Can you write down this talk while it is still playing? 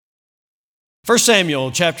1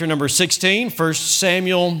 Samuel chapter number 16, 1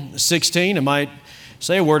 Samuel 16. I might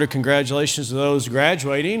say a word of congratulations to those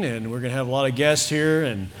graduating, and we're going to have a lot of guests here,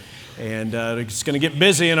 and it's going to get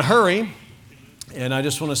busy in a hurry. And I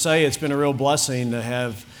just want to say it's been a real blessing to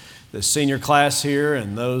have the senior class here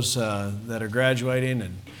and those that are graduating.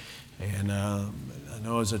 And I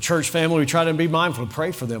know as a church family, we try to be mindful to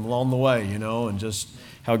pray for them along the way, and just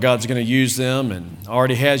how God's going to use them and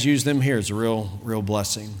already has used them here is a real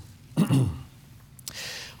blessing.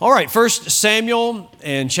 All right, 1 Samuel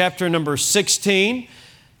and chapter number 16.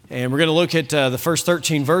 And we're going to look at the first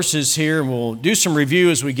 13 verses here, and we'll do some review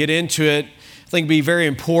as we get into it. I think it'll be very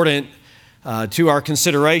important to our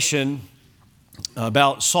consideration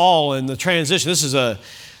about Saul and the transition. This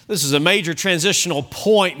is a major transitional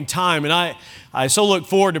point in time, and I so look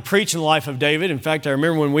forward to preaching the life of David. In fact, I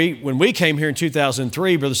remember when we came here in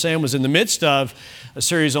 2003, Brother Sam was in the midst of a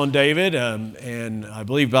series on David, and I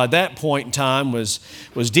believe by that point in time was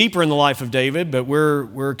deeper in the life of David, but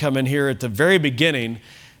we're coming here at the very beginning.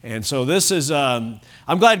 And so this is, I'm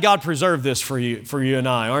glad God preserved this for you and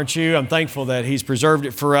I, aren't you? I'm thankful that He's preserved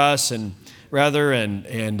it for us, and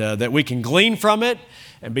that we can glean from it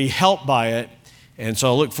and be helped by it. And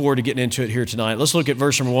so I look forward to getting into it here tonight. Let's look at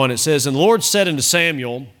verse number 1. It says, "And the Lord said unto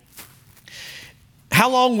Samuel, How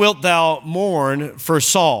long wilt thou mourn for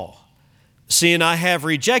Saul, seeing I have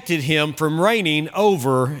rejected him from reigning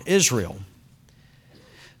over Israel?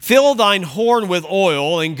 Fill thine horn with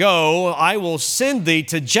oil, and go, I will send thee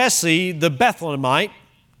to Jesse the Bethlehemite,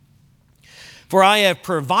 for I have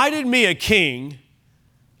provided me a king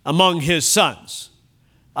among his sons."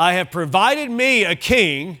 I have provided me a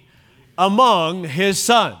king among his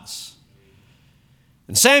sons.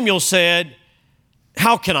 And Samuel said,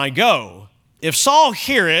 How can I go? If Saul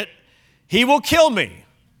hear it, he will kill me.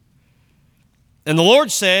 And the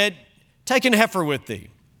Lord said, Take an heifer with thee,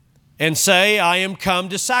 and say, I am come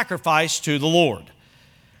to sacrifice to the Lord.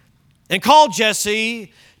 And call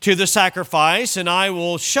Jesse to the sacrifice, and I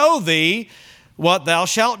will show thee what thou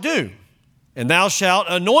shalt do. And thou shalt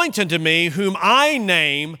anoint unto me whom I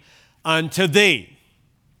name unto thee.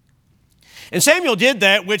 And Samuel did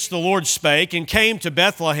that which the Lord spake, and came to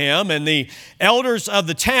Bethlehem, and the elders of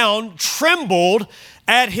the town trembled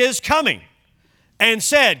at his coming, and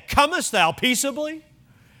said, Comest thou peaceably?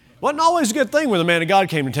 Wasn't always a good thing when the man of God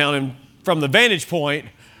came to town, and from the vantage point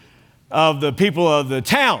of the people of the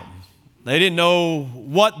town, they didn't know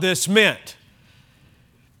what this meant.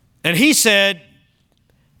 And he said,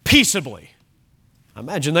 Peaceably. I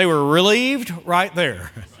imagine they were relieved right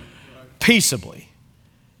there. Peaceably.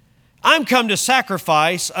 I'm come to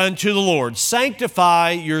sacrifice unto the Lord.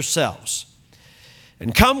 Sanctify yourselves,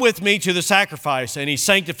 and come with me to the sacrifice. And he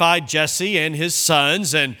sanctified Jesse and his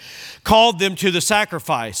sons, and called them to the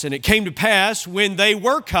sacrifice. And it came to pass, when they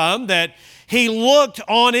were come, that he looked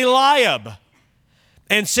on Eliab,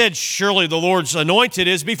 and said, Surely the Lord's anointed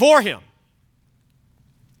is before him.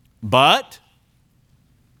 But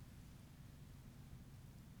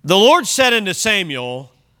the Lord said unto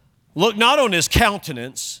Samuel, Look not on his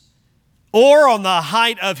countenance, or on the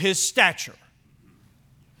height of his stature,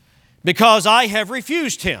 because I have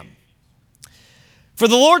refused him. For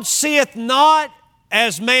the Lord seeth not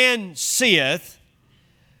as man seeth,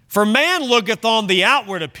 for man looketh on the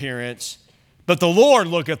outward appearance, but the Lord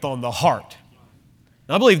looketh on the heart.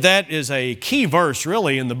 And I believe that is a key verse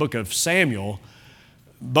really in the book of Samuel,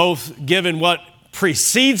 both given what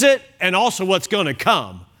precedes it and also what's going to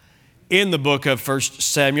come in the book of 1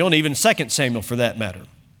 Samuel and even 2 Samuel for that matter.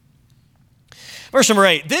 Verse number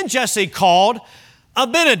 8, Then Jesse called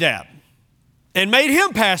Abinadab and made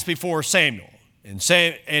him pass before Samuel.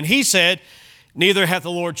 And he said, Neither hath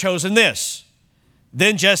the Lord chosen this.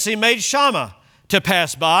 Then Jesse made Shammah to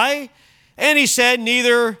pass by, and he said,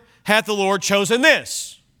 Neither hath the Lord chosen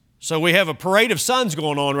this. So we have a parade of sons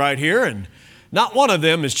going on right here, and not one of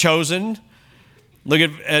them is chosen. Look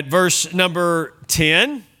at verse number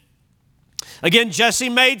 10. Again, Jesse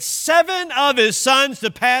made 7 of his sons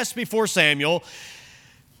to pass before Samuel.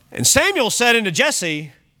 And Samuel said unto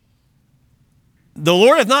Jesse, The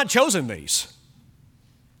Lord hath not chosen these.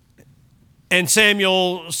 And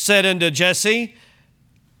Samuel said unto Jesse,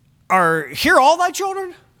 Are here all thy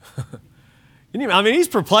children? He's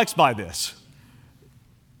perplexed by this.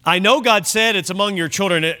 I know God said it's among your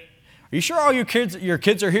children. Are you sure all your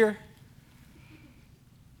kids are here?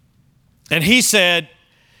 And he said,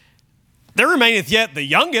 There remaineth yet the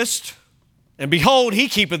youngest, and behold, he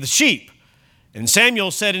keepeth the sheep. And Samuel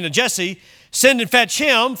said unto Jesse, Send and fetch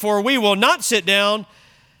him, for we will not sit down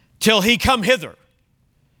till he come hither.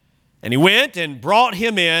 And he went and brought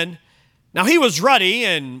him in. Now he was ruddy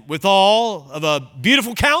and withal of a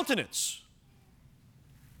beautiful countenance.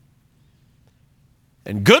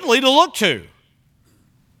 and goodly to look to.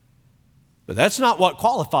 But that's not what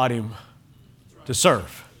qualified him to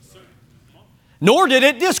serve. Nor did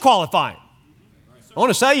it disqualify him. I want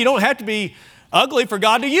to say you don't have to be ugly for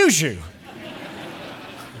God to use you.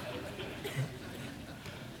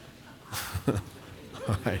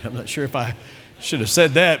 All right, I'm not sure if I should have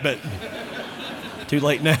said that, but too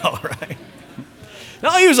late now, right?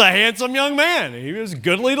 No, he was a handsome young man. He was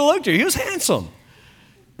goodly to look to. He was handsome.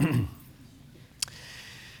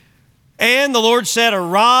 And the Lord said,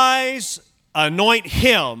 arise, anoint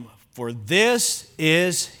him, for this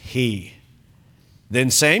is he. Then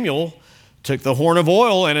Samuel took the horn of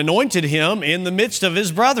oil and anointed him in the midst of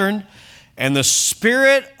his brethren, and the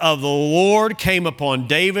Spirit of the Lord came upon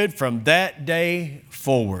David from that day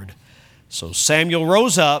forward. So Samuel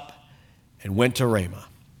rose up and went to Ramah.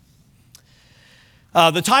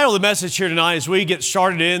 The title of the message here tonight as we get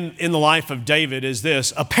started in the life of David is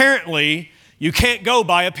this: apparently you can't go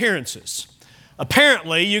by appearances.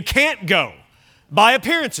 Apparently you can't go by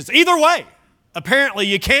appearances. Either way, apparently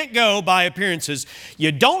you can't go by appearances.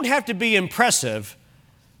 You don't have to be impressive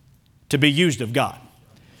to be used of God.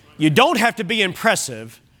 You don't have to be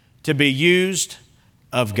impressive to be used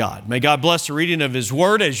of God. May God bless the reading of His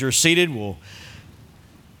Word. As you're seated, we'll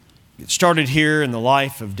get started here in the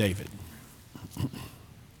life of David.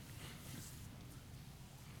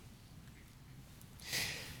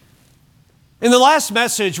 In the last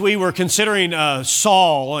message, we were considering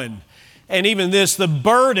Saul and even this, the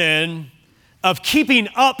burden of keeping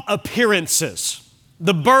up appearances.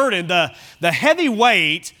 The burden, the heavy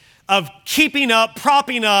weight of keeping up,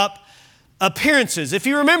 propping up appearances. If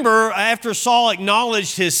you remember, after Saul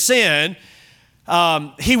acknowledged his sin,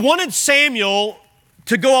 he wanted Samuel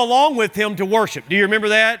to go along with him to worship. Do you remember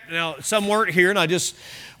that? Now, some weren't here, and I just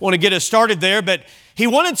want to get us started there, but he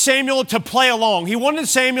wanted Samuel to play along. He wanted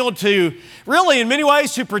Samuel to, really, in many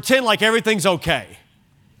ways, to pretend like everything's okay.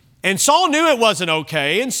 And Saul knew it wasn't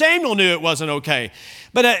okay, and Samuel knew it wasn't okay.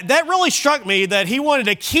 But that really struck me that he wanted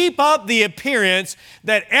to keep up the appearance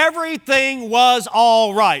that everything was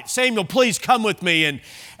all right. Samuel, please come with me.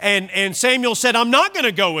 And Samuel said, I'm not going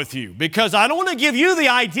to go with you because I don't want to give you the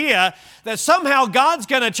idea that somehow God's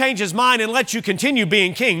going to change his mind and let you continue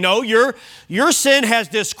being king. No, your sin has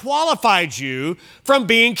disqualified you from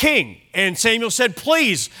being king. And Samuel said,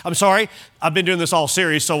 please, I'm sorry, I've been doing this all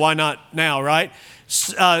series, so why not now, right?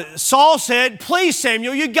 Saul said, please,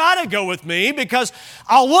 Samuel, you got to go with me because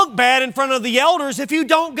I'll look bad in front of the elders if you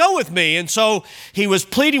don't go with me. And so he was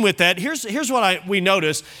pleading with that. Here's what we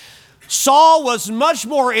noticed. Saul was much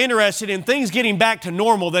more interested in things getting back to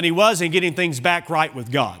normal than he was in getting things back right with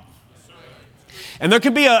God. And there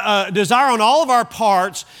can be a desire on all of our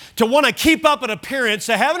parts to want to keep up an appearance,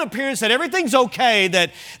 to have an appearance that everything's okay,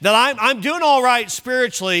 that I'm doing all right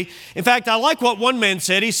spiritually. In fact, I like what one man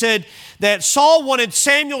said. He said that Saul wanted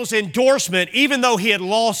Samuel's endorsement even though he had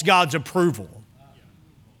lost God's approval.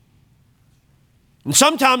 And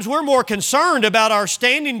sometimes we're more concerned about our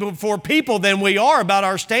standing before people than we are about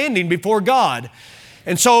our standing before God.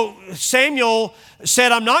 And so Samuel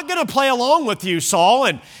said, I'm not going to play along with you, Saul.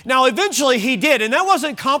 And now eventually he did. And that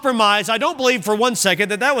wasn't compromise. I don't believe for one second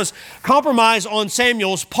that was compromise on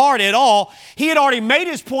Samuel's part at all. He had already made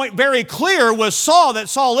his point very clear with Saul that,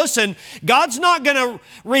 Saul, listen, God's not going to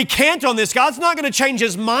recant on this. God's not going to change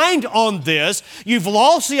his mind on this. You've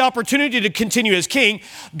lost the opportunity to continue as king.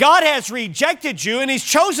 God has rejected you and he's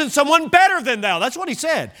chosen someone better than thou. That's what he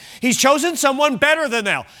said. He's chosen someone better than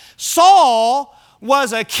thou. Saul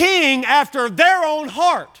was a king after their own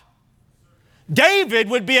heart.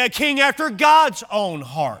 David would be a king after God's own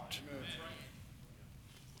heart.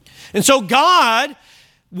 And so God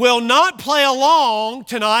will not play along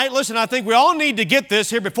tonight. Listen, I think we all need to get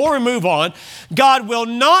this here before we move on. God will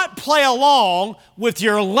not play along with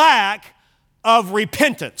your lack of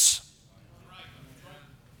repentance.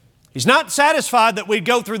 He's not satisfied that we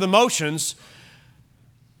go through the motions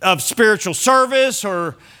of spiritual service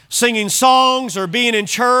or singing songs or being in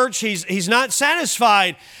church. He's not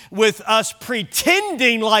satisfied with us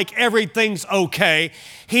pretending like everything's okay.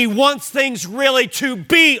 He wants things really to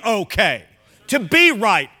be okay. To be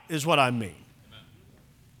right is what I mean.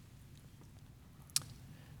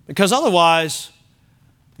 Because otherwise,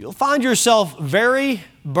 you'll find yourself very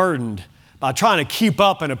burdened by trying to keep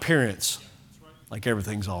up an appearance like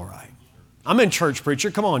everything's all right. I'm in church,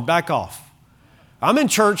 preacher. Come on, back off. I'm in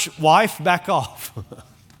church, wife, back off.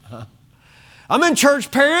 I'm in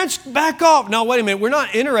church, parents, back off. No, wait a minute. We're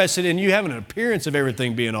not interested in you having an appearance of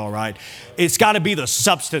everything being all right. It's got to be the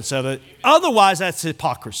substance of it. Otherwise, that's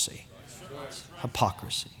hypocrisy.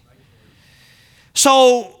 Hypocrisy.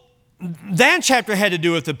 So that chapter had to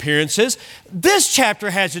do with appearances. This chapter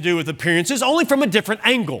has to do with appearances, only from a different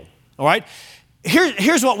angle, all right?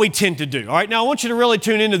 Here's what we tend to do, all right? Now, I want you to really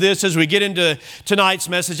tune into this as we get into tonight's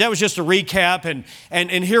message. That was just a recap,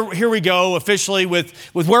 and here we go officially with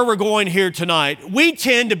where we're going here tonight. We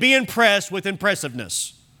tend to be impressed with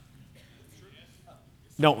impressiveness,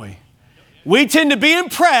 don't we? We tend to be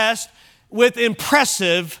impressed with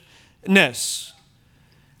impressiveness.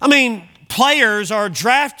 I mean, players are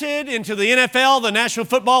drafted into the NFL, the National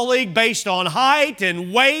Football League, based on height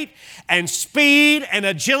and weight and speed and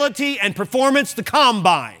agility and performance, the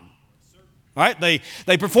combine. All right?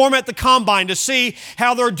 They perform at the combine to see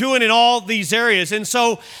how they're doing in all these areas. And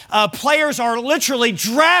so players are literally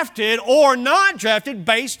drafted or not drafted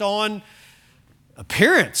based on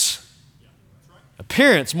appearance.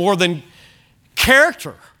 Appearance more than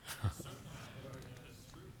character.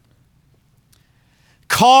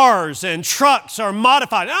 Cars and trucks are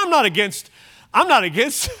modified. I'm not against that.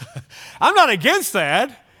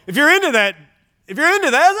 If you're into that,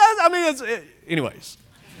 I mean, anyways.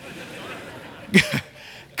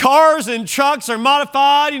 Cars and trucks are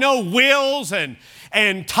modified, wheels and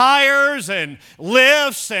tires and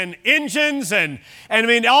lifts and engines and I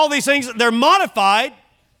mean, all these things, they're modified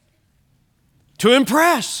to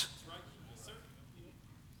impress.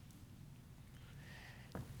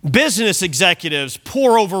 Business executives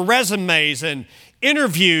pore over resumes and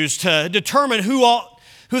interviews to determine who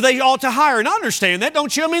they ought to hire. And I understand that,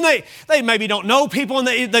 don't you? I mean, they maybe don't know people and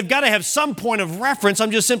they've got to have some point of reference. I'm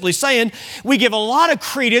just simply saying we give a lot of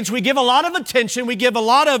credence, we give a lot of attention, we give a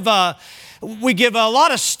lot of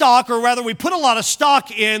stock, or rather we put a lot of stock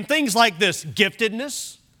in things like this: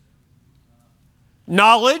 giftedness,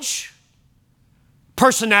 knowledge,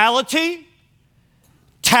 personality,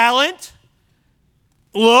 talent,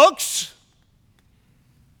 looks.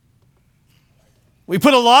 We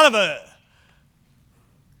put a lot of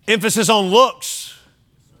emphasis on looks.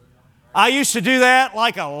 I used to do that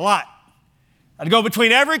like a lot. I'd go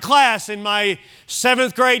between every class in my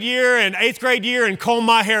 7th grade year and 8th grade year and comb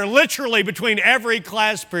my hair literally between every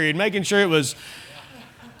class period, making sure it was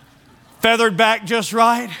feathered back just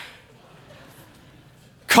right,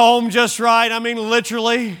 combed just right. I mean,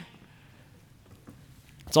 literally.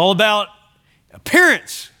 It's all about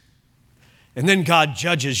appearance. And then God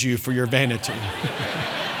judges you for your vanity.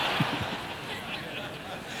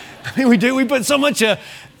 I mean, we put so much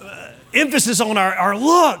emphasis on our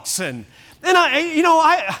looks. Hey,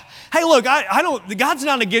 look, God's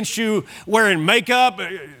not against you wearing makeup,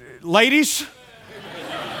 ladies.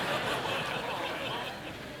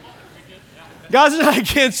 God's not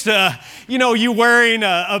against, you wearing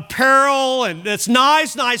apparel and that's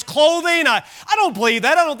nice clothing. I don't believe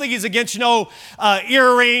that. I don't think He's against,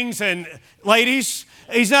 earrings and ladies.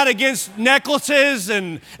 He's not against necklaces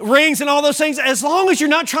and rings and all those things, as long as you're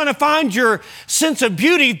not trying to find your sense of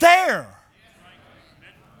beauty there.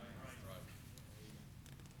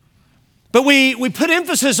 But we put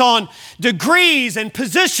emphasis on degrees and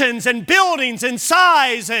positions and buildings and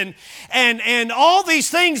size and all these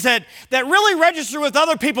things that really register with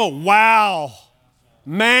other people. Wow,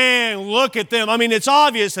 man, look at them. I mean, it's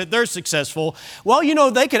obvious that they're successful.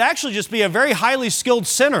 Well, they could actually just be a very highly skilled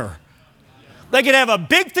sinner. They could have a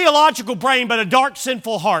big theological brain, but a dark,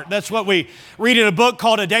 sinful heart. That's what we read in a book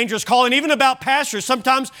called A Dangerous Calling. Even about pastors.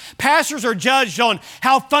 Sometimes pastors are judged on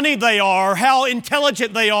how funny they are, how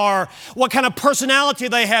intelligent they are, what kind of personality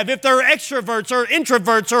they have, if they're extroverts or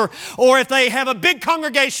introverts, or if they have a big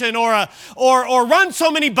congregation or run so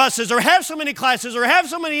many buses or have so many classes or have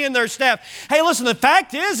so many in their staff. Hey, listen, the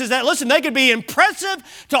fact is that, they could be impressive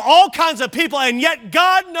to all kinds of people, and yet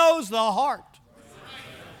God knows the heart.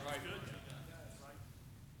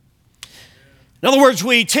 In other words,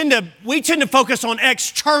 we tend to focus on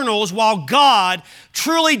externals while God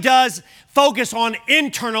truly does focus on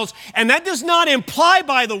internals. And that does not imply,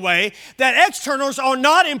 by the way, that externals are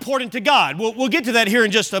not important to God. We'll get to that here in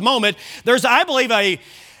just a moment. There's, I believe, a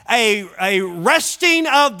wresting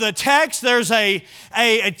of the text. There's a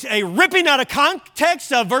ripping out of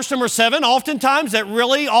context of verse number 7, oftentimes that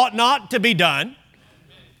really ought not to be done.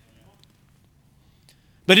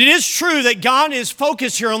 But it is true that God is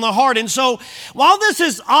focused here on the heart. And so while this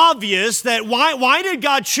is obvious that why did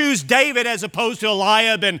God choose David as opposed to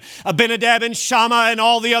Eliab and Abinadab and Shammah and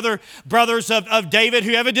all the other brothers of David,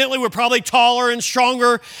 who evidently were probably taller and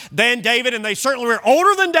stronger than David, and they certainly were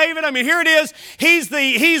older than David. I mean, here it is. He's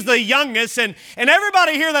the youngest, and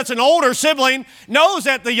everybody here that's an older sibling knows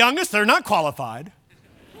that the youngest, they're not qualified.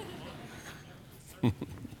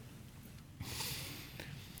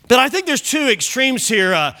 But I think there's two extremes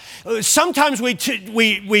here. Sometimes we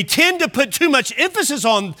tend to put too much emphasis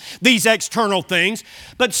on these external things,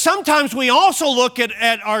 but sometimes we also look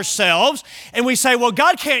at ourselves and we say, well,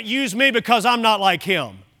 God can't use me because I'm not like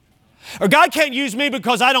him. Or God can't use me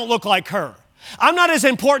because I don't look like her. I'm not as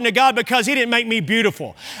important to God because he didn't make me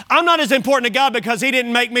beautiful. I'm not as important to God because he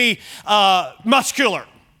didn't make me muscular.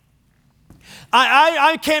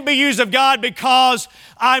 I can't be used of God because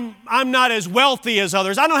I'm not as wealthy as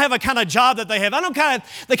others. I don't have a kind of job that they have. I don't have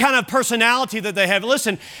the kind of personality that they have.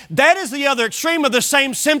 Listen, that is the other extreme of the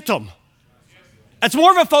same symptom. It's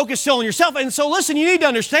more of a focus still on yourself. And so listen, you need to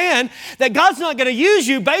understand that God's not going to use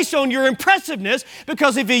you based on your impressiveness,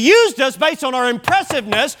 because if he used us based on our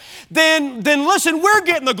impressiveness, then listen, we're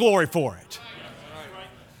getting the glory for it.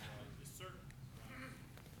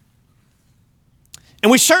 And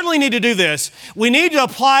we certainly need to do this. We need to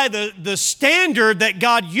apply the standard that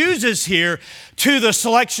God uses here to the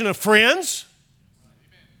selection of friends.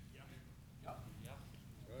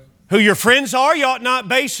 Who your friends are. You ought not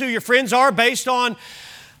base who your friends are based on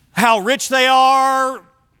how rich they are,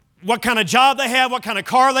 what kind of job they have, what kind of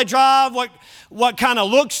car they drive, what kind of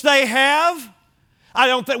looks they have. I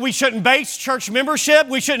don't think we shouldn't base church membership.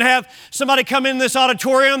 We shouldn't have somebody come in this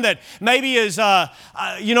auditorium that maybe is,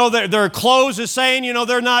 their clothes is saying,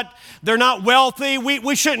 they're not wealthy.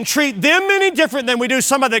 We shouldn't treat them any different than we do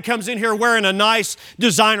somebody that comes in here wearing a nice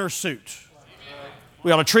designer suit.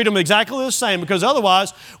 We ought to treat them exactly the same, because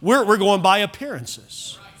otherwise we're going by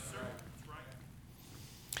appearances.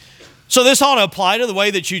 So this ought to apply to the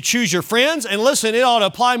way that you choose your friends. And listen, it ought to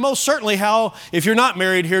apply most certainly how, if you're not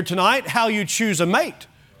married here tonight, how you choose a mate.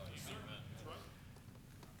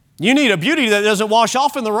 You need a beauty that doesn't wash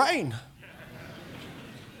off in the rain.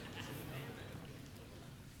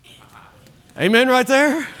 Amen right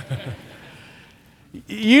there?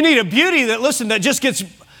 You need a beauty that, listen, that just gets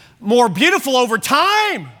more beautiful over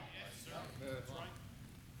time.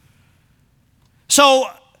 So,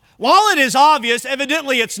 while it is obvious,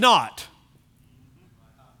 evidently it's not.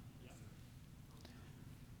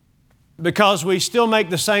 Because we still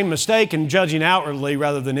make the same mistake in judging outwardly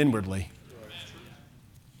rather than inwardly.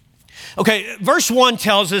 Okay, verse 1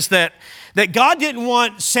 tells us that God didn't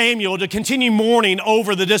want Samuel to continue mourning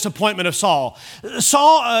over the disappointment of Saul.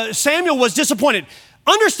 Samuel was disappointed.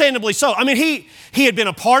 Understandably so. I mean, he had been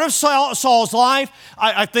a part of Saul's life.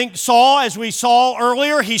 I think Saul, as we saw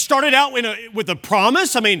earlier, he started out with a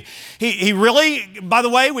promise. I mean, he really, by the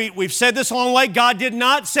way, we've said this a long way, God did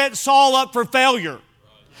not set Saul up for failure.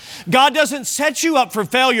 God doesn't set you up for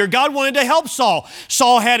failure. God wanted to help Saul.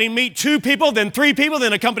 Saul had him meet 2 people, then 3 people,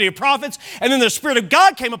 then a company of prophets, and then the Spirit of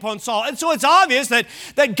God came upon Saul. And so it's obvious that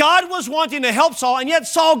God was wanting to help Saul, and yet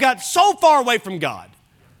Saul got so far away from God.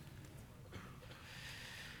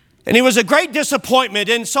 And he was a great disappointment.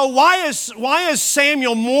 And so why is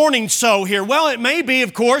Samuel mourning so here? Well, it may be,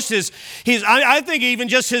 of course, I think even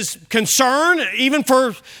just his concern, even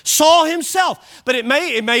for Saul himself. But it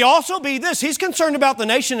may also be this. He's concerned about the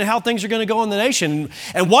nation and how things are going to go in the nation.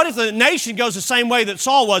 And what if the nation goes the same way that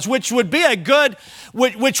Saul was, which would really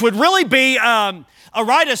be a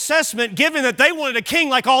right assessment, given that they wanted a king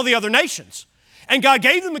like all the other nations. And God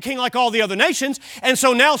gave them a king like all the other nations. And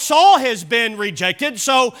so now Saul has been rejected.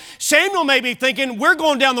 So Samuel may be thinking, we're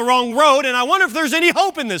going down the wrong road, and I wonder if there's any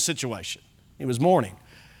hope in this situation. He was mourning.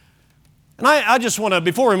 And I just want to,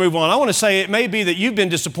 before we move on, I want to say it may be that you've been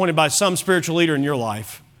disappointed by some spiritual leader in your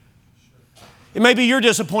life. It may be you're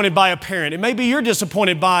disappointed by a parent. It may be you're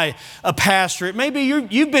disappointed by a pastor. It may be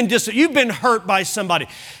you've been hurt by somebody.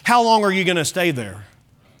 How long are you going to stay there?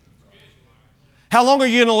 How long are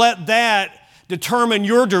you going to let that determine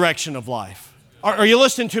your direction of life? Are you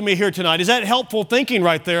listening to me here tonight? Is that helpful thinking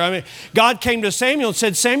right there? I mean, God came to Samuel and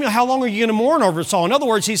said, Samuel, how long are you going to mourn over Saul? In other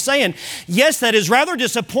words, he's saying, yes, that is rather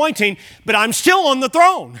disappointing, but I'm still on the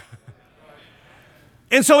throne.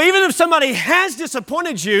 And so even if somebody has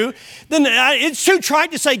disappointed you, then it's too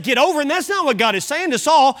trite to say, get over. And that's not what God is saying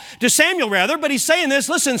to Samuel rather, but he's saying this,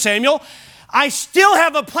 listen, Samuel, I still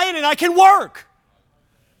have a plan and I can work.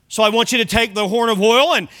 So I want you to take the horn of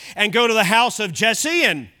oil and go to the house of Jesse.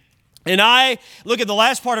 And I look at the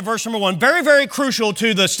last part of verse number 1. Very, very crucial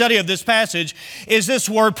to the study of this passage is this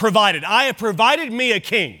word provided. I have provided me a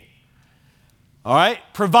king. All right?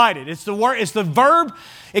 Provided. It's the word, it's the verb.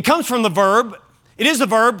 It comes from the verb. It is the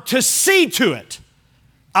verb to see to it.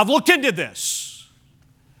 I've looked into this.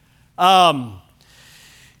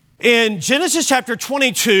 In Genesis chapter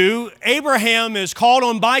 22, Abraham is called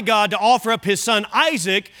on by God to offer up his son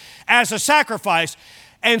Isaac as a sacrifice.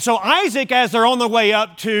 And so Isaac, as they're on their way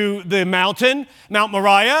up to the mountain, Mount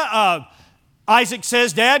Moriah, Isaac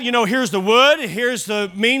says, Dad, here's the wood, here's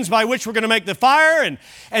the means by which we're going to make the fire.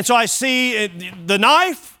 And so I see the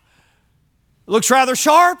knife. It looks rather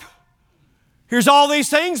sharp. Here's all these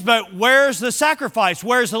things, but where's the sacrifice?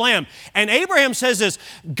 Where's the lamb? And Abraham says this,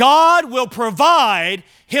 God will provide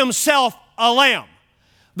himself a lamb.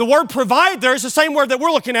 The word provide there is the same word that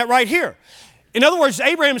we're looking at right here. In other words,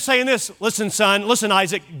 Abraham is saying this, listen, son, listen,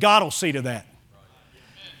 Isaac, God will see to that.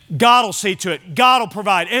 God will see to it. God will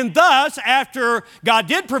provide. And thus, after God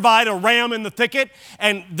did provide a ram in the thicket,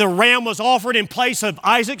 and the ram was offered in place of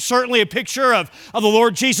Isaac, certainly a picture of the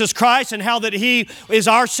Lord Jesus Christ and how that He is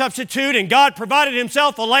our substitute, and God provided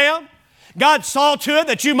Himself a lamb. God saw to it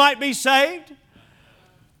that you might be saved.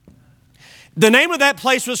 The name of that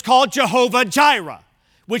place was called Jehovah Jireh,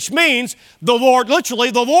 which means the Lord,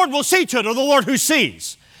 literally, the Lord will see to it, or the Lord who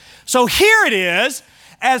sees. So here it is.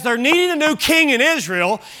 As they're needing a new king in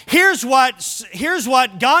Israel, here's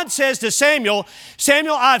what God says to Samuel.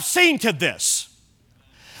 Samuel, I've seen to this.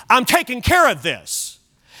 I'm taking care of this.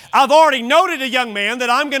 I've already noted a young man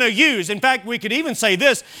that I'm going to use. In fact, we could even say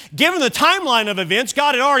this. Given the timeline of events,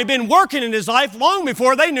 God had already been working in his life long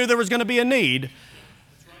before they knew there was going to be a need.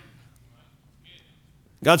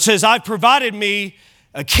 God says, I've provided me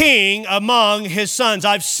a king among his sons.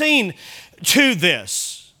 I've seen to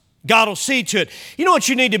this. God will see to it. You know what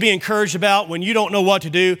you need to be encouraged about when you don't know what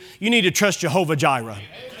to do? You need to trust Jehovah Jireh.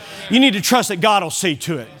 You need to trust that God will see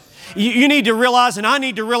to it. You need to realize, and I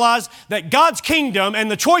need to realize, that God's kingdom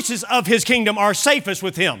and the choices of His kingdom are safest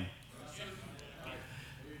with Him.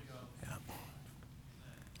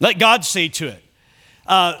 Let God see to it.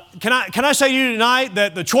 Can I say to you tonight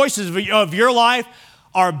that the choices of your life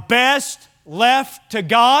are best left to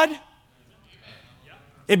God?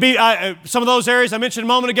 It'd be some of those areas I mentioned a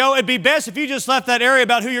moment ago. It'd be best if you just left that area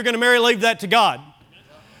about who you're going to marry, leave that to God.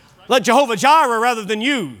 Let Jehovah Jireh rather than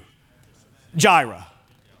you, Jireh.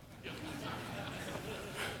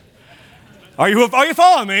 Are you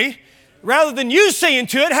following me? Rather than you seeing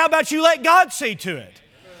to it, how about you let God see to it?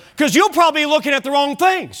 Because you'll probably be looking at the wrong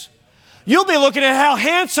things. You'll be looking at how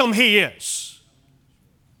handsome he is.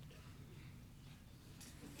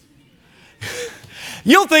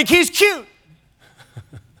 You'll think he's cute.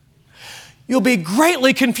 You'll be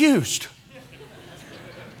greatly confused.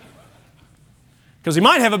 Because he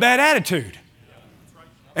might have a bad attitude.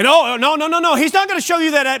 And no. He's not going to show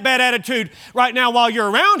you that bad attitude right now while you're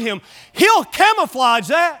around him. He'll camouflage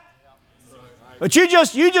that. But you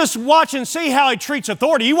just watch and see how he treats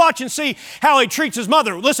authority. You watch and see how he treats his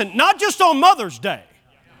mother. Listen, not just on Mother's Day,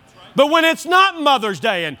 but when it's not Mother's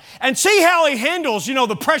Day, and see how he handles,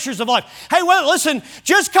 the pressures of life. Hey, well, listen,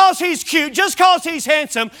 just because he's cute, just because he's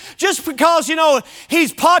handsome, just because,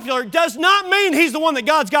 he's popular, does not mean he's the one that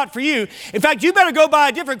God's got for you. In fact, you better go by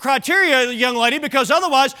a different criteria, young lady, because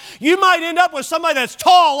otherwise you might end up with somebody that's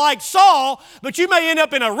tall like Saul, but you may end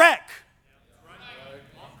up in a wreck.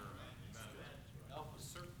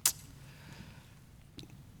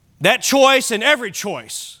 That choice and every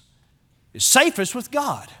choice is safest with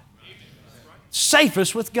God.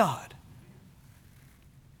 Safest with God.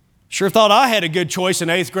 Sure thought I had a good choice in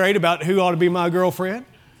 8th grade about who ought to be my girlfriend.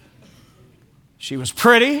 She was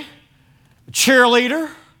pretty, a cheerleader,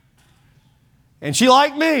 and she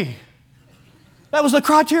liked me. That was the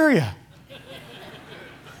criteria.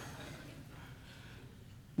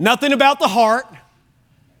 Nothing about the heart,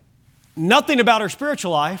 nothing about her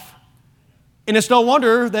spiritual life, and it's no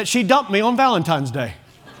wonder that she dumped me on Valentine's Day.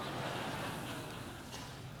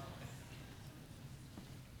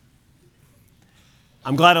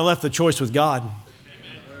 I'm glad I left the choice with God.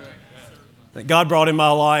 That God brought in my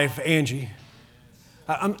life Angie.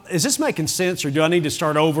 Is this making sense, or do I need to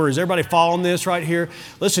start over? Is everybody following this right here?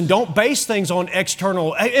 Listen, don't base things on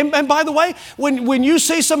external. And by the way, when you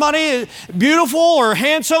see somebody beautiful or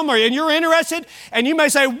handsome, and you're interested, and you may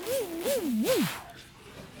say, woo, woo.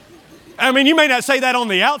 I mean, you may not say that on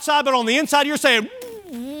the outside, but on the inside, you're saying,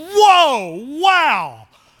 whoa, wow.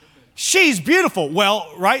 She's beautiful.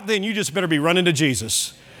 Well, right then, you just better be running to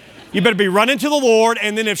Jesus. You better be running to the Lord,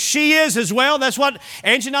 and then if she is as well, that's what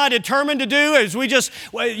Angie and I determined to do, is we just,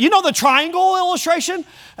 the triangle illustration?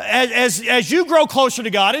 As you grow closer to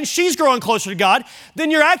God, and she's growing closer to God, then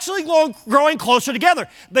you're actually growing closer together.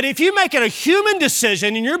 But if you make it a human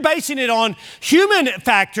decision, and you're basing it on human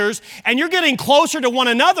factors, and you're getting closer to one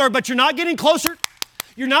another, but you're not getting closer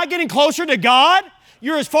to God,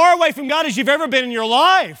 you're as far away from God as you've ever been in your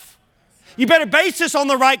life. You better base this on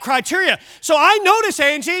the right criteria. So I noticed,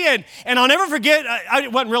 Angie, and I'll never forget, I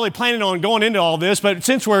wasn't really planning on going into all this, but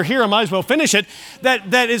since we're here, I might as well finish it,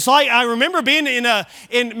 that it's like, I remember being in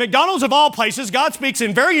McDonald's of all places. God speaks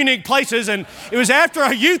in very unique places, and it was after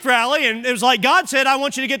a youth rally, and it was like, God said, I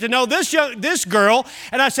want you to get to know this girl,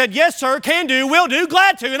 and I said, yes, sir, can do, will do,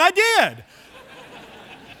 glad to, and I did.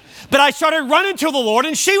 But I started running to the Lord,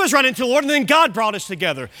 and she was running to the Lord, and then God brought us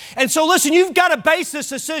together. And so listen, you've got to base this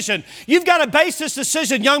decision. You've got to base this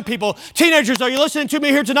decision, young people, teenagers, are you listening to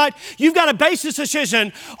me here tonight? You've got to base this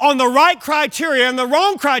decision on the right criteria, and the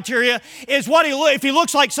wrong criteria is if he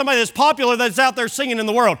looks like somebody that's popular that's out there singing in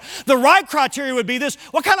the world. The right criteria would be this: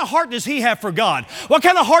 what kind of heart does he have for God? What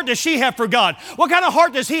kind of heart does she have for God? What kind of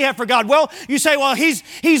heart does he have for God? Well, you say, well,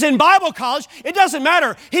 he's in Bible college. It doesn't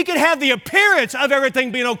matter. He could have the appearance of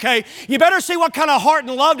everything being okay. You better see what kind of heart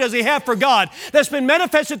and love does he have for God that's been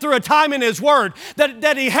manifested through a time in his word,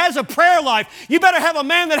 that he has a prayer life. You better have a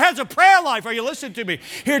man that has a prayer life. Are you listening to me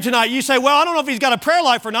here tonight? You say, well, I don't know if he's got a prayer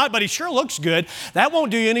life or not, but he sure looks good. That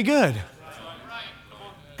won't do you any good.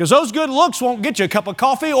 Because those good looks won't get you a cup of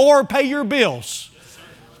coffee or pay your bills.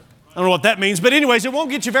 I don't know what that means, but anyways, it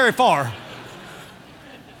won't get you very far.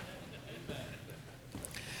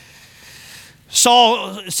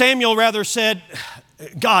 Samuel said,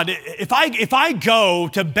 God, if I go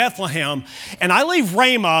to Bethlehem and I leave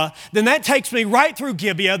Ramah, then that takes me right through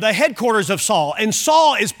Gibeah, the headquarters of Saul. And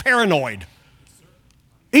Saul is paranoid.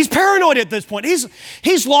 He's paranoid at this point.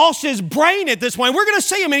 He's lost his brain at this point. We're going to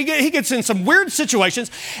see him, and he gets in some weird situations.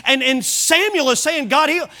 And Samuel is saying, God,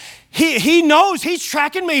 he knows, he's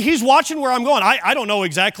tracking me. He's watching where I'm going. I don't know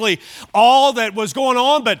exactly all that was going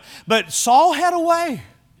on, but Saul had a way.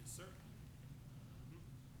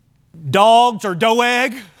 Dogs or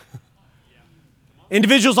Doeg,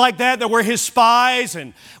 individuals like that were his spies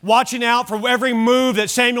and watching out for every move that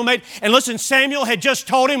Samuel made. And listen, Samuel had just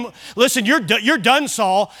told him, listen, you're done,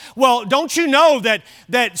 Saul. Well, don't you know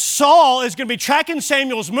that Saul is going to be tracking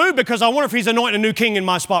Samuel's move, because I wonder if he's anointing a new king in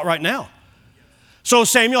my spot right now. So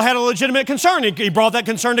Samuel had a legitimate concern. He brought that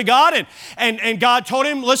concern to God, and God told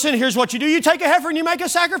him, listen, here's what you do. You take a heifer and you make a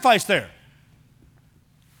sacrifice there.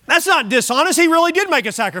 That's not dishonest. He really did make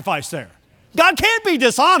a sacrifice there. God can't be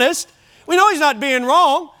dishonest. We know he's not being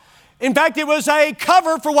wrong. In fact, it was a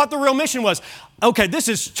cover for what the real mission was. Okay, this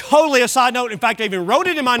is totally a side note. In fact, I even wrote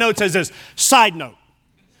it in my notes as this, side note.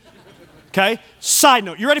 Okay, side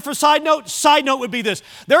note. You ready for a side note? Side note would be this.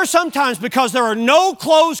 There are sometimes, because there are no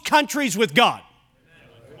closed countries with God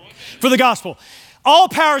for the gospel. All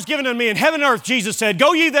power is given unto me in heaven and earth, Jesus said.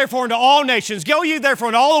 Go ye therefore into all nations. Go ye therefore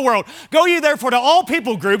into all the world. Go ye therefore to all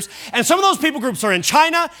people groups. And some of those people groups are in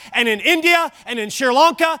China and in India and in Sri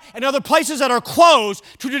Lanka and other places that are closed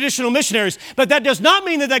to traditional missionaries. But that does not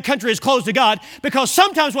mean that country is closed to God, because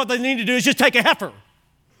sometimes what they need to do is just take a heifer.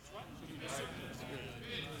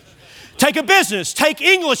 Take a business, take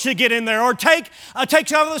English to get in there, or take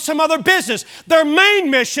some other business. Their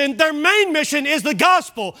main mission is the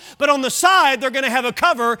gospel. But on the side, they're going to have a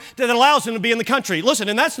cover that allows them to be in the country. Listen,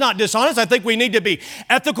 and that's not dishonest. I think we need to be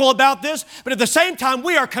ethical about this. But at the same time,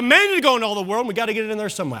 we are commanded to go into all the world, and we got to get it in there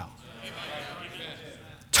somehow.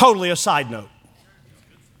 Totally a side note.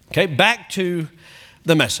 Okay, back to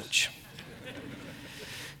the message.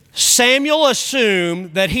 Samuel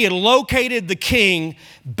assumed that he had located the king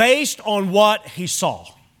based on what he saw.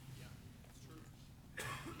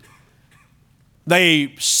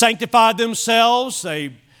 They sanctified themselves.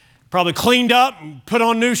 They probably cleaned up and put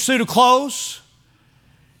on a new suit of clothes.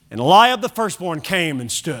 And Eliab the firstborn came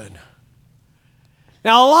and stood.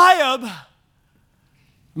 Now Eliab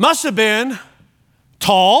must have been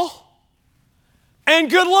tall and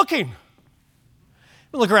good looking.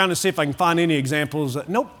 Look around and see if I can find any examples.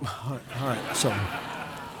 Nope. All right. So,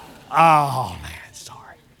 oh man,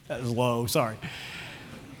 sorry. That was low. Sorry.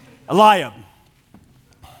 Eliab.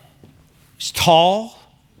 He's tall.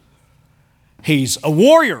 He's a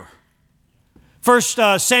warrior. First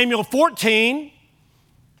Samuel 14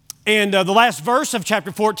 and the last verse of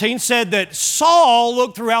chapter 14 said that Saul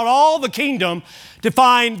looked throughout all the kingdom to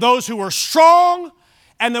find those who were strong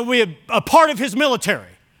and that we had a part of his military.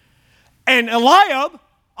 And Eliab,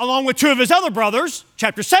 along with two of his other brothers,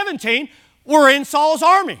 chapter 17, were in Saul's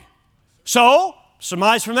army. So,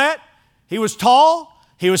 surmise from that, he was tall,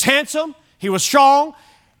 he was handsome, he was strong,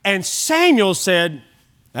 and Samuel said,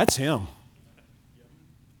 that's him.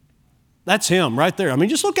 That's him right there. I mean,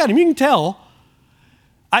 just look at him, you can tell.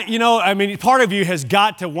 Part of you has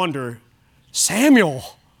got to wonder, Samuel,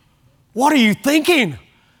 what are you thinking?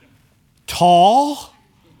 Tall,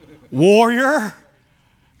 warrior,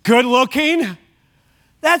 good looking.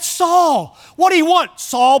 That's Saul. What do you want?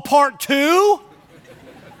 Saul part 2?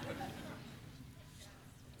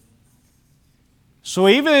 So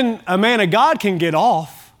even a man of God can get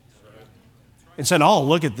off and say, oh,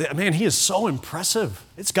 look at that. Man, he is so impressive.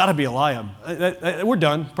 It's got to be Eliab. We're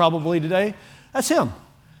done probably today. That's him.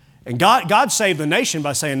 And God saved the nation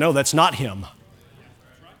by saying, no, that's not him.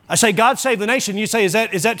 I say, God saved the nation. You say, is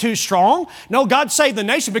that too strong? No, God saved the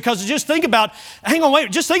nation because just think about,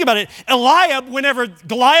 just think about it. Eliab, whenever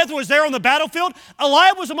Goliath was there on the battlefield,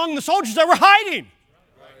 Eliab was among the soldiers that were hiding.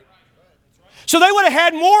 So they would have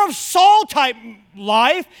had more of Saul-type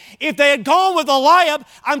life if they had gone with Eliab.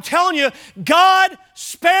 I'm telling you, God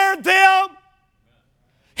spared them.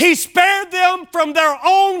 He spared them from their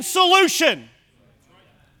own solution.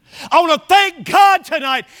 I want to thank God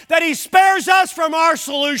tonight that He spares us from our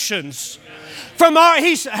solutions. In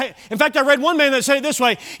fact, I read one man that said it this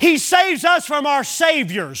way, He saves us from our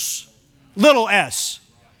saviors, little s.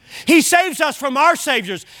 He saves us from our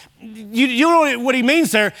saviors. You know what he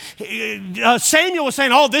means there? Samuel was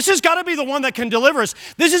saying, oh, this has got to be the one that can deliver us.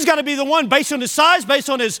 This has got to be the one based on his size, based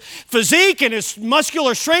on his physique and his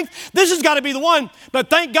muscular strength. This has got to be the one.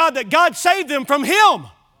 But thank God that God saved them from him.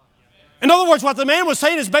 In other words, what the man was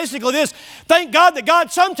saying is basically this. Thank God that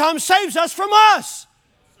God sometimes saves us from us.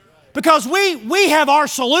 Because we have our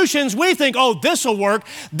solutions. We think, oh, this will work.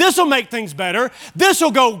 This will make things better. This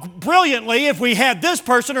will go brilliantly if we had this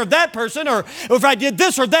person or that person or if I did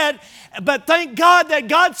this or that. But thank God that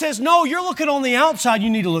God says, no, you're looking on the outside. You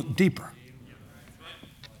need to look deeper.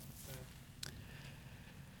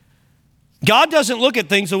 God doesn't look at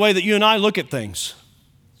things the way that you and I look at things.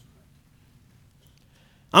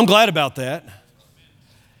 I'm glad about that.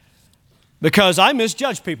 Because I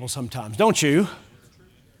misjudge people sometimes, don't you?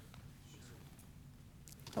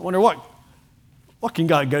 I wonder what can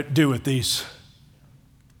God do with these?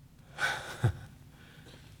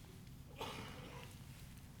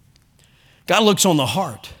 God looks on the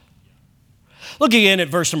heart. Look again at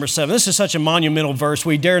verse number 7. This is such a monumental verse.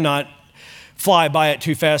 We dare not fly by it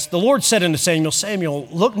too fast. The Lord said unto Samuel, Samuel,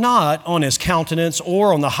 look not on his countenance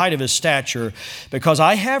or on the height of his stature, because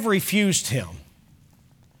I have refused him.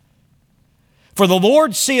 For the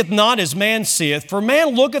Lord seeth not as man seeth, for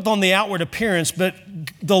man looketh on the outward appearance, but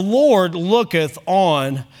the Lord looketh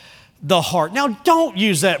on the heart. Now, don't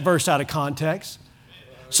use that verse out of context.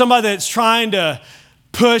 Somebody that's trying to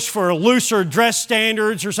push for looser dress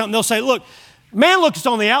standards or something, they'll say, look, man looks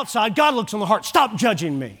on the outside, God looks on the heart. Stop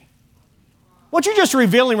judging me. What you're just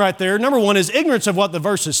revealing right there, number one, is ignorance of what the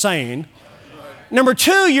verse is saying. Number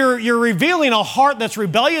two, you're revealing a heart that's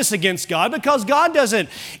rebellious against God because God doesn't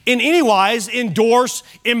in any wise endorse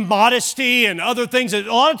immodesty and other things that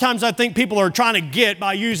a lot of times I think people are trying to get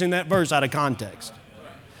by using that verse out of context.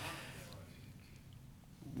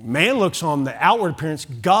 Man looks on the outward appearance,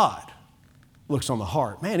 God looks on the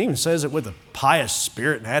heart. Man, it even says it with a pious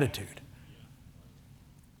spirit and attitude.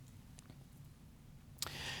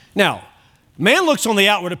 Now, man looks on the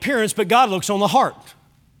outward appearance, but God looks on the heart.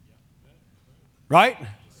 Right?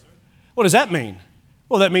 What does that mean?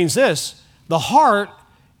 Well, that means this. The heart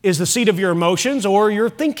is the seat of your emotions or your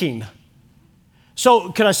thinking.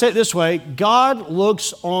 So, can I say it this way? God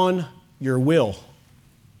looks on your will.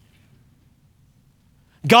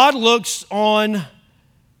 God looks on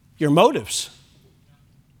your motives.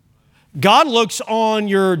 God looks on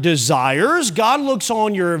your desires. God looks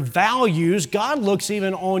on your values. God looks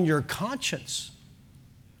even on your conscience.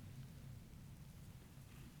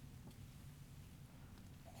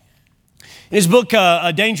 In his book,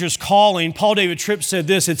 A Dangerous Calling, Paul David Tripp said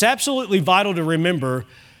this, it's absolutely vital to remember,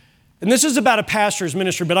 and this is about a pastor's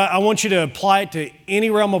ministry, but I want you to apply it to any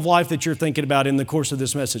realm of life that you're thinking about in the course of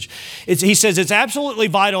this message. He says it's absolutely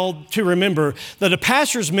vital to remember that a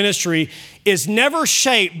pastor's ministry is never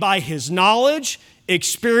shaped by his knowledge,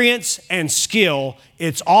 experience, and skill.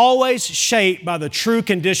 It's always shaped by the true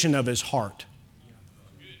condition of his heart.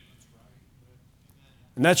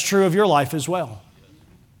 And that's true of your life as well.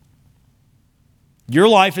 Your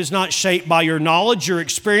life is not shaped by your knowledge, your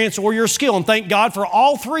experience, or your skill. And thank God for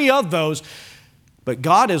all three of those. But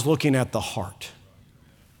God is looking at the heart.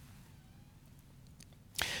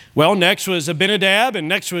 Well, next was Abinadab, and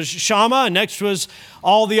next was Shammah, and next was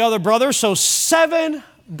all the other brothers. So 7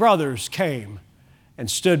 brothers came and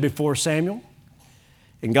stood before Samuel.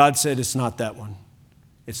 And God said, it's not that one.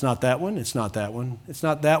 It's not that one. It's not that one. It's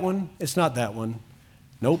not that one. It's not that one.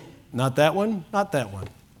 Nope, not that one. Not that one.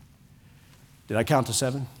 Did I count to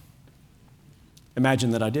 7?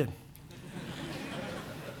 Imagine that I did.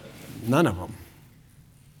 None of them.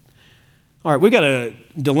 All right, we got a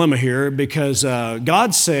dilemma here because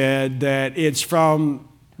God said that it's from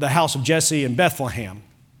the house of Jesse in Bethlehem.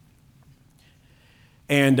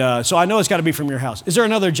 And so I know it's got to be from your house. Is there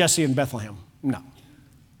another Jesse in Bethlehem? No.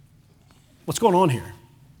 What's going on here?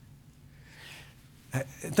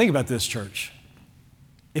 Think about this, church.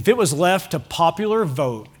 If it was left to popular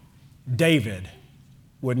vote, David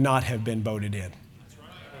would not have been voted in.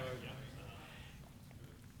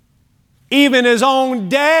 Even his own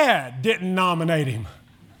dad didn't nominate him.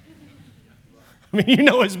 I mean, you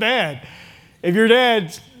know it's bad if your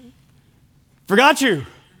dad forgot you.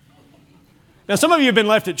 Now, some of you have been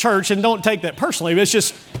left at church, and don't take that personally, but it's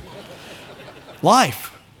just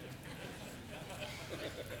life.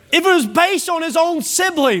 If it was based on his own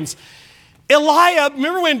siblings, Eliab,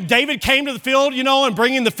 remember when David came to the field, and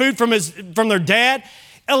bringing the food from their dad?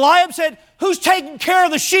 Eliab said, "Who's taking care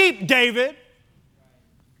of the sheep, David?"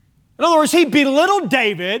 In other words, he belittled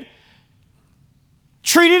David,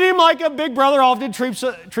 treated him like a big brother often treats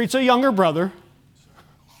a younger brother.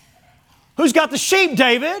 Who's got the sheep,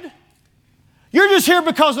 David? You're just here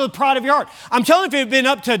because of the pride of your heart. I'm telling you, if it had been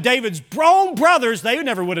up to David's own brothers, they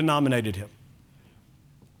never would have nominated him.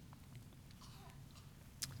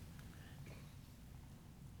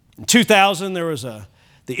 In 2000, there was the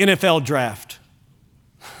NFL draft.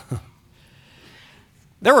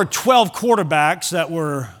 There were 12 quarterbacks that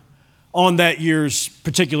were on that year's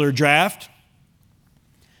particular draft.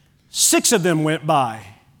 6 of them went by.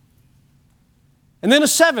 And then a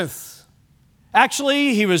 7th.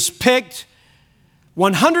 Actually, he was picked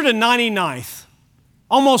 199th,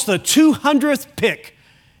 almost the 200th pick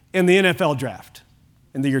in the NFL draft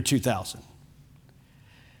in the year 2000.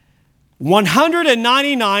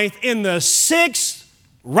 199th in the 6th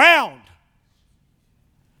round.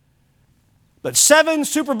 But 7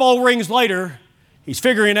 Super Bowl rings later, he's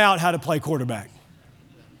figuring out how to play quarterback.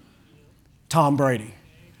 Tom Brady.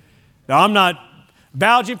 Now, I'm not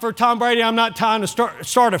vouching for Tom Brady. I'm not trying to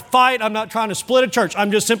start a fight. I'm not trying to split a church.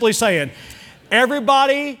 I'm just simply saying,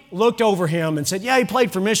 everybody looked over him and said, "Yeah, he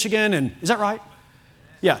played for Michigan." And is that right?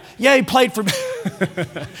 Yeah, he played for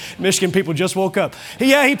Michigan. People just woke up.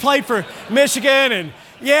 Yeah, he played for Michigan, and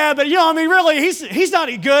yeah, but really, he's not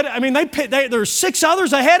good. I mean, there's 6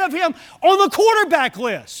 others ahead of him on the quarterback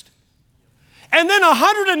list, and then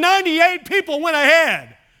 198 people went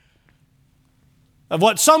ahead of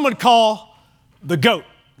what some would call the GOAT.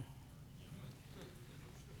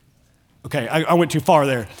 Okay, I went too far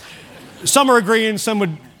there. Some are agreeing, some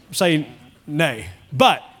would say nay.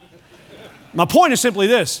 But my point is simply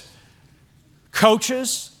this.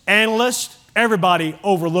 Coaches, analysts, everybody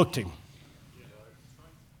overlooked him.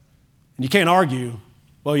 And you can't argue,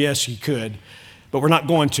 well, yes, you could, but we're not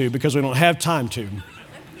going to because we don't have time to.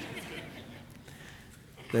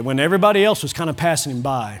 That when everybody else was kind of passing him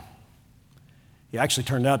by, he actually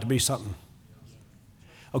turned out to be something.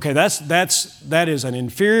 Okay, that is an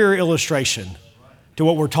inferior illustration to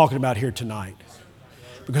what we're talking about here tonight.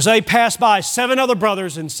 Because they passed by 7 other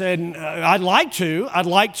brothers and said, I'd like to.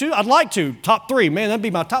 Top 3. Man, that'd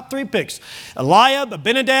be my top 3 picks. Eliab,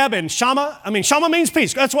 Abinadab, and Shammah. I mean, Shammah means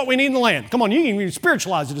peace. That's what we need in the land. Come on, you can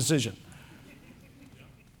spiritualize the decision.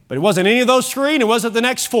 But it wasn't any of those 3, and it wasn't the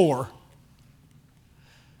next 4.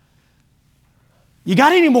 You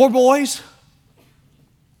got any more boys?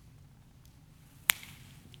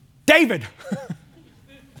 David.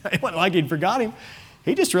 It wasn't like he'd forgot him.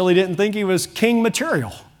 He just really didn't think he was king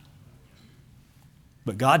material.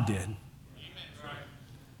 But God did.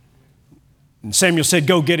 And Samuel said,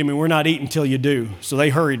 "Go get him, and we're not eating till you do." So they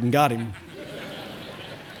hurried and got him.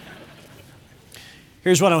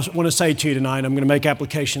 Here's what I want to say to you tonight. I'm going to make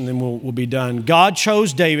application, then we'll be done. God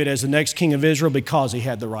chose David as the next king of Israel because he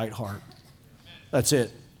had the right heart. That's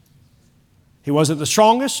it. He wasn't the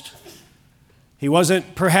strongest. He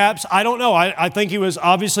wasn't perhaps, I don't know. I think he was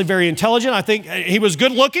obviously very intelligent. I think he was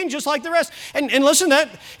good looking just like the rest. And listen,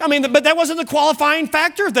 but that wasn't the qualifying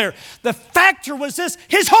factor there. The factor was this,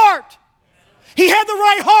 his heart. He had the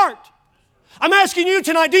right heart. I'm asking you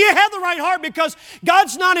tonight, do you have the right heart? Because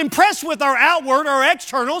God's not impressed with our outward or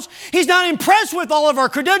externals. He's not impressed with all of our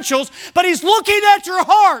credentials, but He's looking at your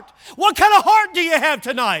heart. What kind of heart do you have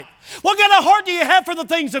tonight? What kind of heart do you have for the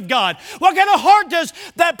things of God? What kind of heart does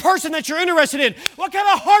that person that you're interested in, what kind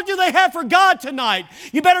of heart do they have for God tonight?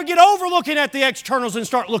 You better get over looking at the externals and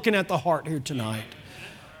start looking at the heart here tonight.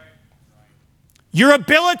 Your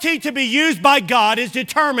ability to be used by God is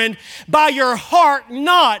determined by your heart,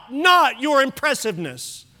 not your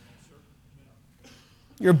impressiveness.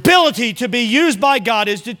 Your ability to be used by God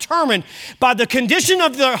is determined by the condition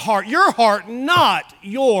of the heart, your heart, not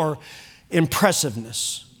your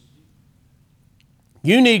impressiveness.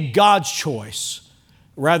 You need God's choice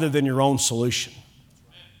rather than your own solution.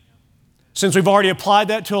 Since we've already applied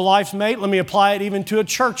that to a life mate, let me apply it even to a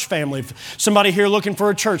church family. If somebody here looking for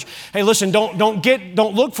a church, hey, listen, don't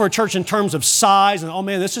look for a church in terms of size and, oh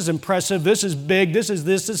man, this is impressive, this is big, this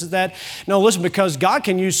is that. No, listen, because God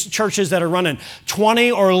can use churches that are running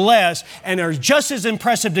 20 or less and are just as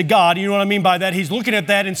impressive to God. You know what I mean by that? He's looking at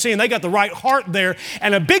that and seeing they got the right heart there,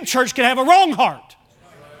 and a big church can have a wrong heart.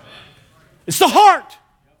 It's the heart.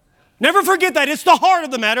 Never forget that. It's the heart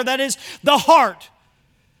of the matter. That is the heart.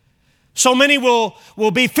 So many will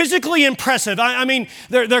be physically impressive. I mean,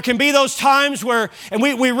 there can be those times where, and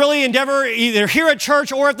we really endeavor either here at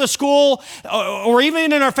church or at the school or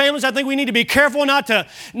even in our families, I think we need to be careful not to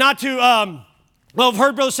I've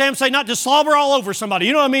heard Brother Sam say not to slobber all over somebody.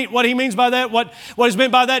 You know what I mean? What he means by that? What is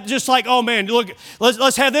meant by that? Just like, oh man, look,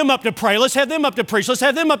 let's have them up to pray. Let's have them up to preach. Let's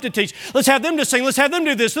have them up to teach. Let's have them to sing. Let's have them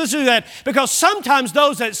do this. Let's do that. Because sometimes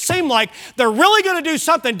those that seem like they're really going to do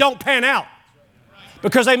something don't pan out.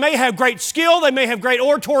 Because they may have great skill, they may have great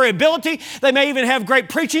oratory ability, they may even have great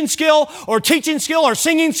preaching skill or teaching skill or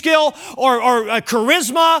singing skill or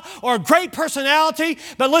charisma or great personality.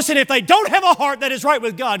 But listen, if they don't have a heart that is right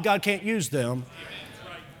with God, God can't use them.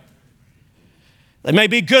 They may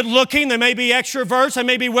be good looking, they may be extroverts, they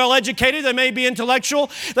may be well educated, they may be intellectual,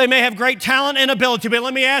 they may have great talent and ability. But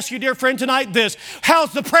let me ask you, dear friend, tonight this: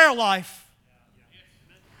 how's the prayer life?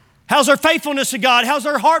 How's their faithfulness to God? How's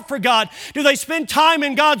their heart for God? Do they spend time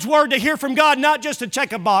in God's Word to hear from God, not just to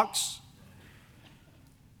check a box?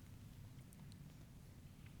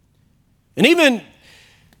 And even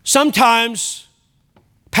sometimes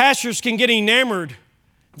pastors can get enamored.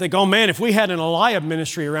 Think, oh man, if we had an Eliab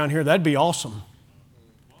ministry around here, that'd be awesome.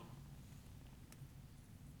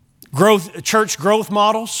 Church growth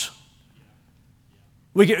models.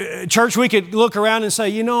 We could look around and say,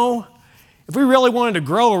 you know, if we really wanted to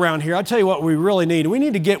grow around here, I'll tell you what we really need. We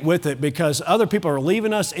need to get with it because other people are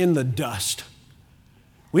leaving us in the dust.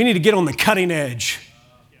 We need to get on the cutting edge.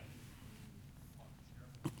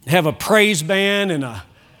 Have a praise band and a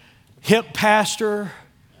hip pastor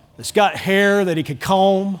that's got hair that he could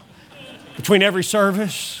comb between every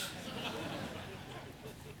service.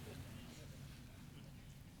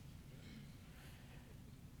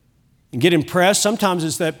 And get impressed. Sometimes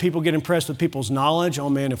it's that people get impressed with people's knowledge. Oh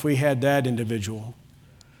man, if we had that individual,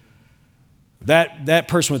 that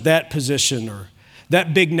person with that position, or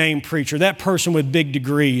that big name preacher, that person with big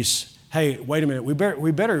degrees. Hey, wait a minute. We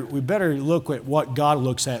better look at what God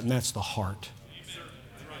looks at, and that's the heart.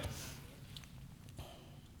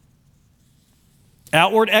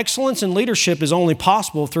 Outward excellence in leadership is only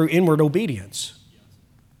possible through inward obedience.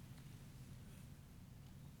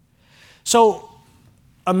 So,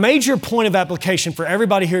 a major point of application for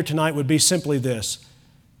everybody here tonight would be simply this: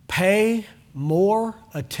 pay more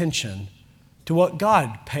attention to what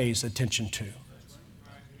God pays attention to.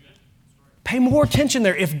 Pay more attention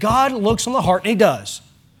there. If God looks on the heart, and He does.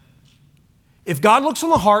 If God looks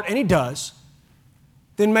on the heart, and He does,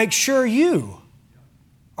 then make sure you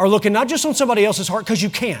are looking not just on somebody else's heart, because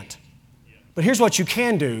you can't. But here's what you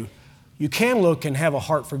can do. You can look and have a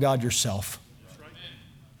heart for God yourself.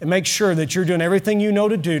 And make sure that you're doing everything you know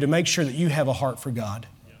to do to make sure that you have a heart for God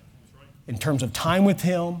in terms of time with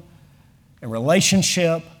Him and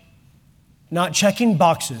relationship, not checking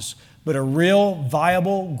boxes, but a real,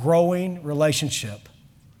 viable, growing relationship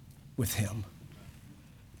with Him.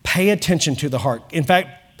 Pay attention to the heart. In fact,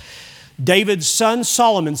 David's son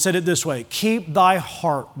Solomon said it this way: keep thy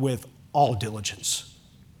heart with all diligence.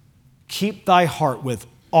 Keep thy heart with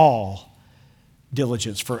all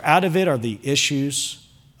diligence, for out of it are the issues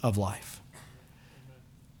of life.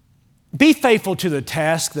 Be faithful to the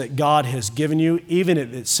task that God has given you, even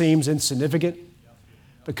if it seems insignificant,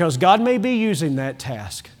 because God may be using that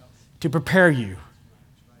task to prepare you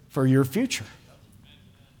for your future.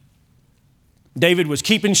 David was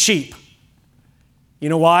keeping sheep. You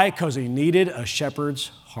know why? Because he needed a shepherd's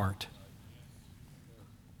heart.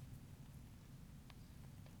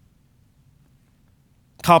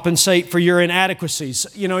 Compensate for your inadequacies.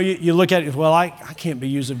 You know, you look at it, well, I can't be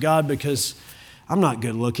used of God because I'm not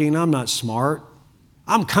good looking, I'm not smart,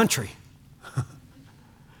 I'm country.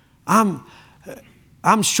 I'm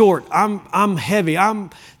short, I'm heavy,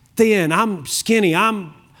 I'm thin, I'm skinny,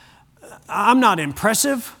 I'm not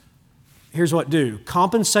impressive. Here's what do.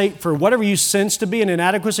 Compensate for whatever you sense to be an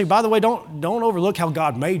inadequacy. By the way, don't overlook how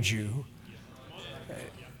God made you.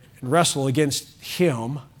 And wrestle against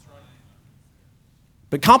Him.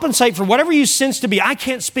 But compensate for whatever you sense to be. I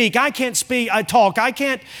can't speak, I talk, I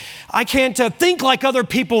can't think like other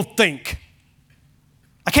people think.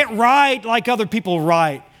 I can't write like other people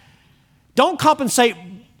write. Don't compensate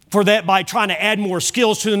for that by trying to add more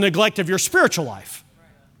skills to the neglect of your spiritual life.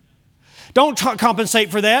 Don't compensate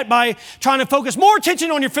for that by trying to focus more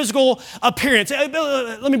attention on your physical appearance.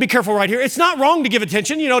 Let me be careful right here. It's not wrong to give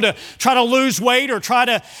attention, to try to lose weight or try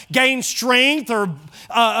to gain strength or,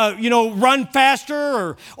 run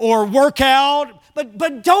faster or work out.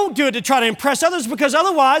 But don't do it to try to impress others, because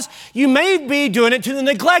otherwise you may be doing it to the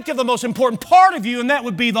neglect of the most important part of you, and that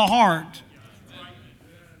would be the heart.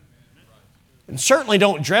 And certainly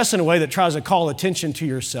don't dress in a way that tries to call attention to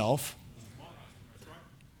yourself.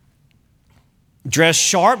 Dress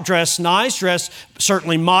sharp, dress nice, dress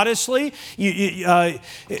certainly modestly.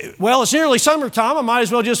 It's nearly summertime. I might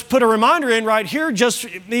as well just put a reminder in right here, just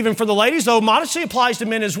even for the ladies, though modesty applies to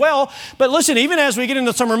men as well. But listen, even as we get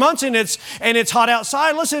into summer months and it's hot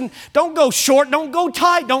outside, listen, don't go short, don't go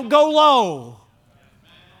tight, don't go low.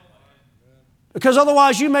 Because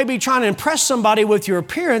otherwise you may be trying to impress somebody with your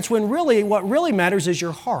appearance when really what really matters is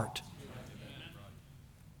your heart.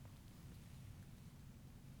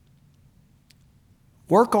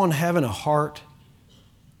 Work on having a heart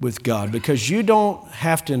with God, because you don't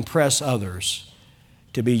have to impress others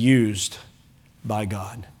to be used by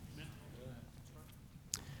God.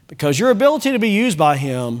 Because your ability to be used by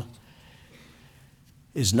Him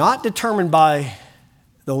is not determined by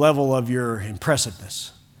the level of your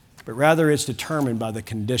impressiveness, but rather it's determined by the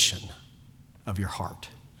condition of your heart.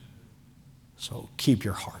 So keep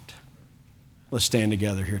your heart. Let's stand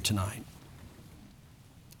together here tonight.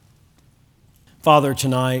 Father,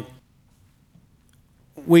 tonight,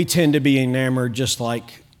 we tend to be enamored just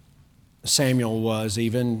like Samuel was,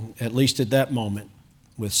 even at least at that moment,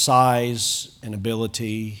 with size and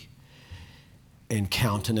ability and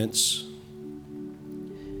countenance,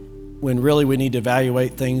 when really we need to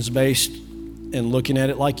evaluate things based and looking at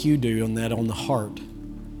it like you do, and that on the heart.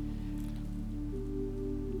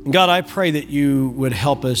 And God, I pray that you would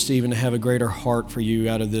help us to even have a greater heart for you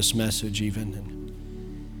out of this message even.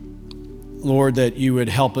 Lord, that you would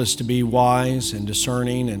help us to be wise and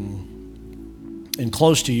discerning and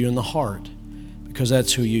close to you in the heart, because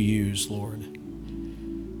that's who you use, Lord.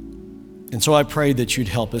 And so I pray that you'd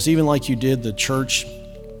help us, even like you did the church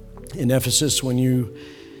in Ephesus when you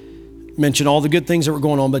mentioned all the good things that were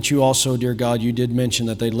going on, but you also, dear God, you did mention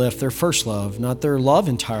that they left their first love, not their love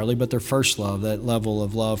entirely, but their first love, that level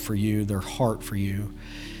of love for you, their heart for you.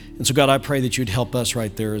 And so God, I pray that you'd help us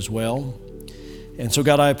right there as well. And so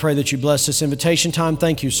God, I pray that you bless this invitation time.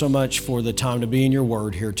 Thank you so much for the time to be in your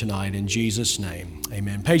word here tonight. In Jesus' name,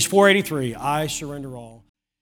 amen. Page 483, I surrender all.